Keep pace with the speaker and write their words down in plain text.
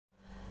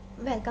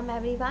Welcome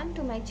everyone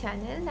to my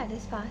channel, that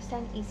is Fast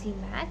and Easy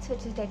Maths,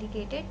 which is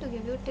dedicated to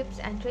give you tips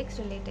and tricks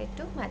related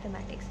to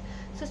mathematics.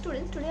 So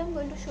students, today I'm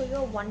going to show you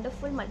a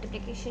wonderful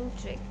multiplication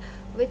trick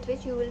with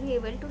which you will be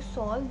able to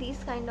solve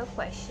these kind of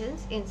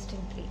questions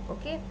instantly.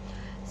 Okay,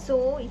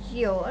 so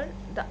here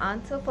the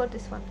answer for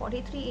this one,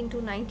 43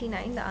 into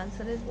 99, the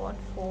answer is what?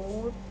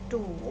 4,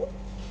 2,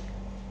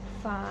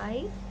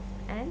 5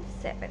 and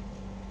 7.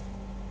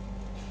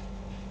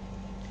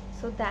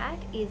 So that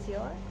is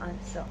your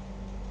answer.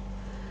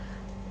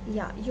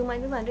 Yeah, you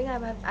might be wondering,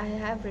 I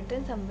have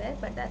written somewhere,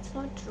 but that's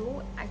not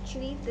true.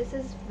 Actually, this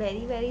is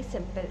very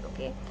simple.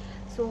 Okay,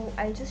 so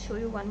I'll just show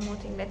you one more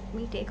thing. Let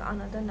me take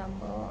another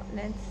number.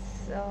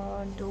 Let's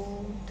do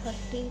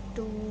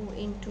 32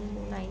 into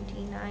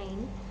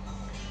 99.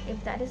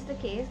 If that is the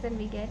case, then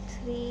we get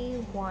 3,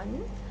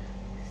 1,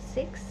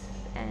 6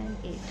 and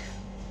 8.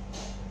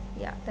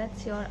 Yeah,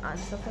 that's your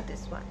answer for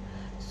this one.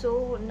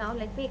 So now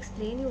let me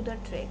explain you the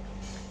trick.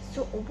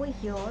 So over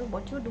here,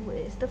 what you do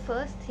is, the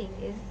first thing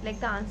is,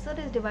 like, the answer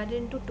is divided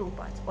into two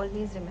parts.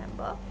 Always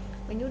remember,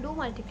 when you do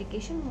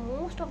multiplication,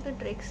 most of the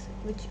tricks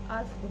which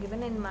are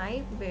given in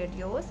my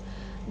videos,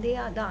 the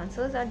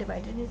answers are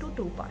divided into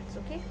two parts.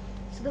 Okay,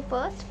 so the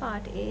first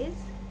part is,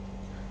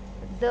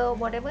 the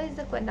whatever is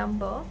the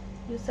number,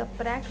 you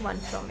subtract 1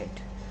 from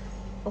it.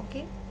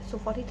 Okay, so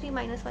 43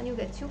 minus 1 you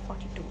gets you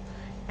 42,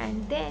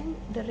 and then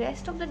the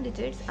rest of the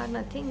digits are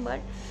nothing but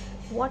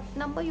what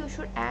number you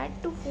should add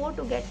to 4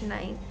 to get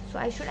 9. So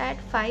I should add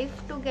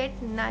 5 to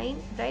get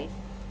 9, right?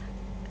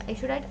 I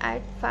should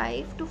add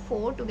 5 to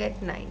 4 to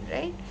get 9,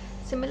 right?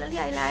 Similarly,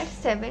 I'll add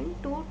 7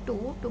 to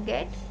 2 to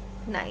get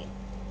 9,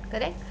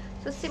 correct?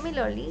 So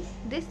similarly,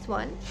 this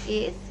one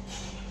is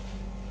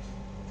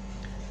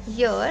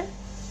here.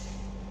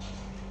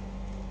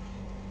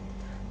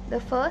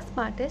 The first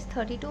part is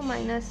 32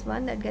 minus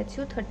 1, that gets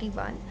you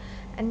 31,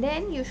 and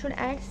then you should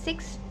add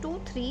 6 to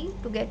 3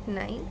 to get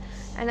 9,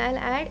 and I'll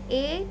add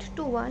 8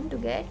 to 1 to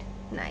get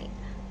 9.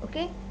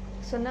 Okay,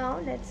 so now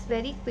let's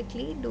very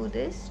quickly do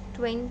this.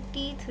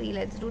 23,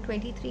 let's do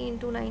 23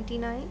 into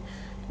 99.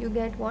 You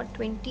get what?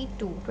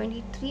 22.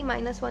 23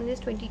 minus 1 is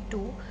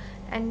 22,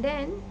 and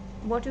then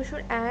what you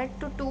should add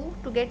to 2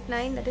 to get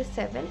 9, that is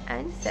 7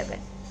 and 7.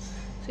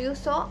 So you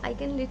saw, I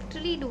can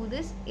literally do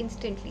this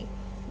instantly.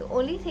 The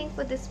only thing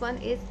for this one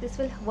is, this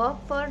will work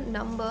for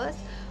numbers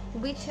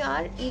which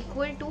are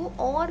equal to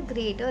or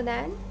greater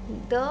than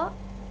the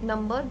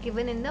number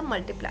given in the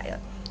multiplier.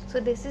 So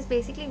this is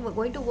basically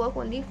going to work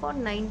only for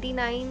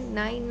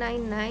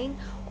 99,999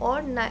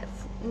 or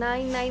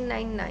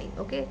 9999.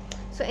 Okay,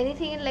 so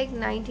anything in like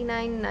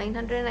 99,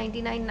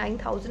 999,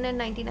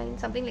 9099,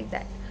 something like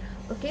that.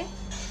 Okay,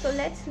 so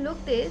let's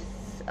look this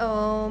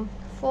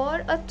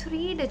for a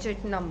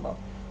 3-digit number.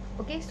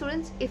 Okay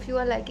students, if you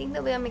are liking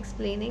the way I'm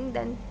explaining,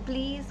 then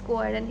please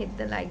go ahead and hit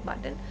the like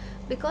button,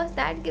 because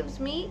that gives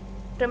me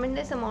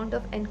tremendous amount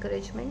of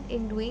encouragement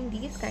in doing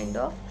these kind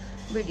of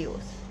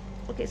videos.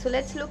 Okay, so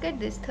let's look at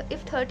this.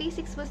 If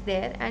 36 was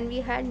there and we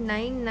had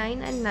 9,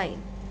 9 and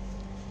 9,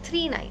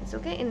 3 9s,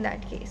 okay, in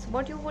that case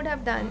what you would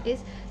have done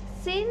is,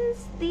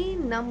 since the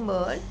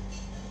number,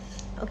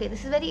 okay,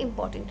 this is very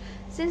important,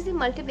 since the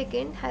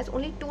multiplicand has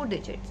only 2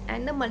 digits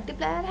and the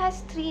multiplier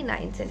has 3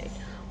 9s in it,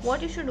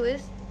 what you should do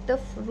is, the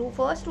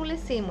first rule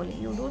is same only,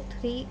 you do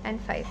 3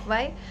 and 5.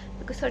 Why?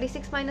 Because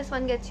 36 minus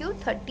 1 gets you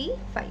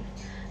 35.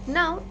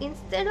 Now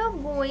instead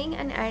of going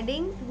and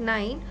adding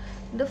 9,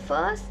 the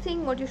first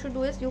thing what you should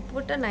do is, you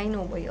put a 9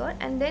 over here,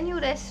 and then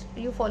you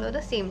follow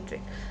the same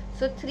trick.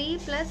 So 3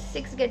 plus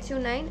 6 gets you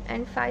 9,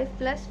 and 5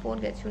 plus 4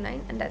 gets you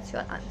 9, and that's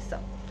your answer.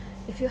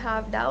 If you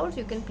have doubts,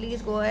 you can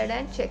please go ahead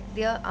and check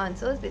their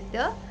answers with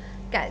the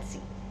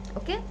calci.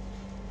 Okay,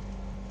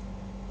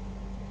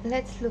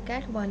 let's look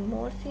at one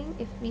more thing.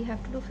 If we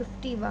have to do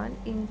 51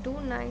 into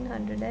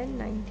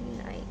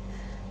 999,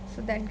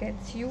 so that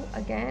gets you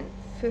again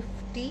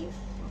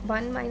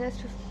 51 minus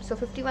 50. So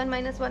 51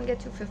 minus 1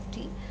 gets you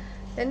 50.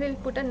 Then we'll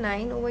put a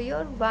 9 over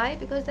here. Why?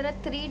 Because there are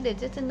 3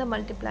 digits in the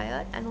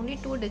multiplier and only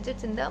 2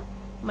 digits in the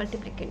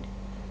multiplicand.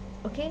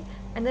 Okay,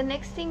 and the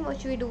next thing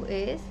what we do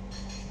is,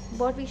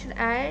 what we should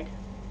add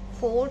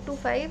 4 to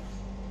 5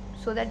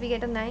 so that we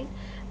get a 9,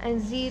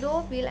 and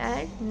 0 we'll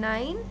add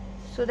 9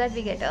 so that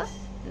we get a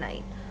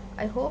 9.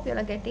 I hope you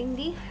are getting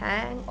the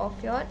hang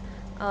of your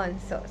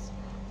answers.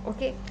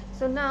 Okay,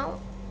 so now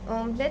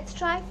let's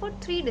try for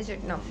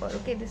 3-digit number.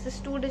 Okay, this is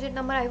 2-digit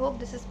number. I hope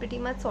this is pretty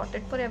much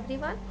sorted for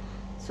everyone.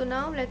 So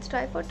now let's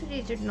try for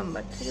 3-digit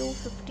number.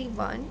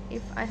 351,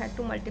 if I had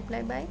to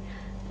multiply by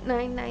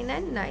 9, 9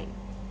 and 9.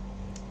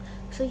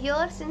 So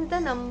here, since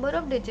the number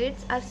of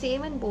digits are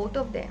same in both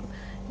of them,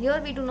 here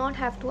we do not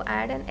have to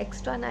add an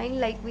extra 9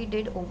 like we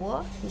did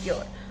over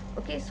here.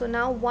 Okay, so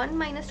now 1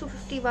 minus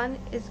 251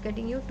 is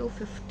getting you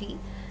 250,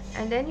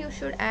 and then you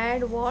should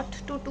add what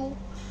to 2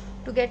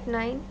 to get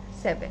 9?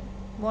 7.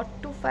 What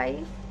to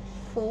 5?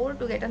 4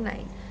 to get a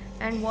 9,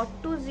 and what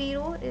to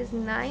 0 is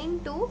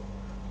 9 to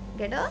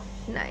get a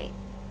 9.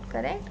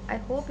 Correct? I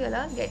hope you all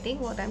are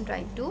getting what I'm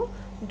trying to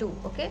do.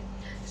 Okay,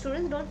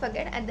 students, don't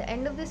forget, at the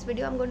end of this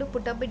video I'm going to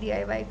put up a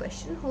DIY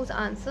question whose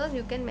answers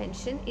you can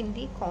mention in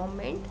the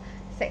comment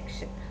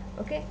section.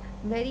 Okay,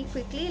 very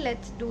quickly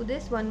let's do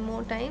this one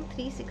more time.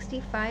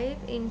 365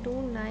 into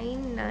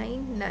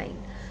 999,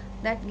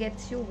 that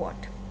gets you what?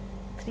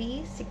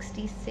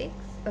 366,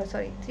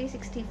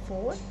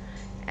 364,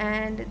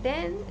 and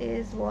then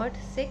is what?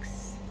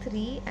 6,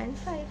 3 and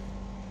 5,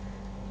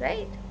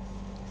 right?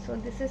 So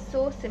this is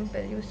so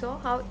simple. You saw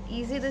how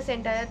easy this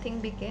entire thing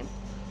became,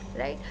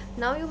 right?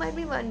 Now you might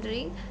be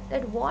wondering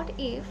that what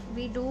if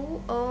we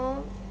do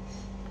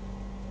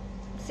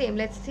same,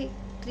 let's see,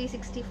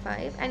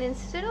 365, and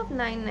instead of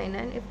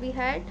 999, if we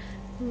had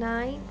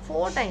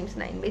 4 times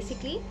 9,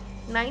 basically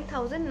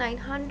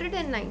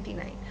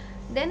 9999,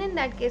 then in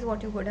that case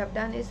what you could have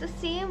done is the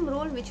same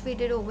rule which we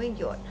did over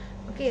here.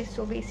 Okay,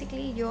 so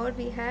basically here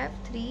we have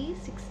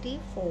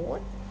 364,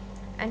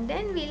 and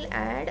then we'll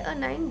add a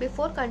 9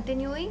 before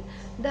continuing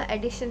the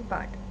addition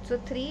part. So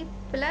 3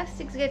 plus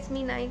 6 gets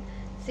me 9,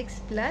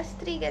 6 plus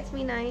 3 gets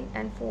me 9,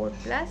 and 4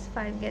 plus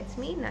 5 gets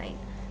me 9.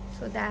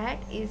 So that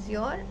is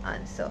your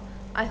answer.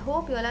 I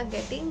hope you all are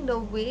getting the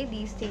way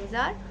these things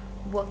are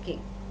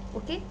working.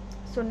 Okay,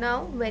 so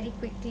now very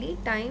quickly,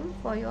 time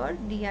for your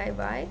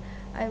DIY.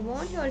 I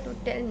want you all to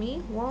tell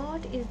me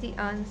what is the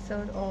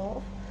answer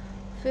of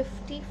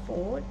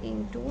 54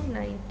 into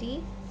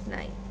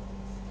 99.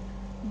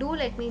 Do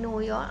let me know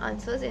your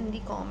answers in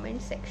the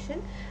comment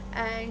section.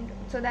 And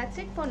so that's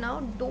it for now.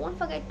 Don't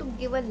forget to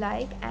give a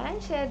like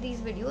and share these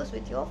videos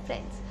with your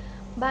friends.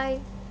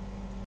 Bye.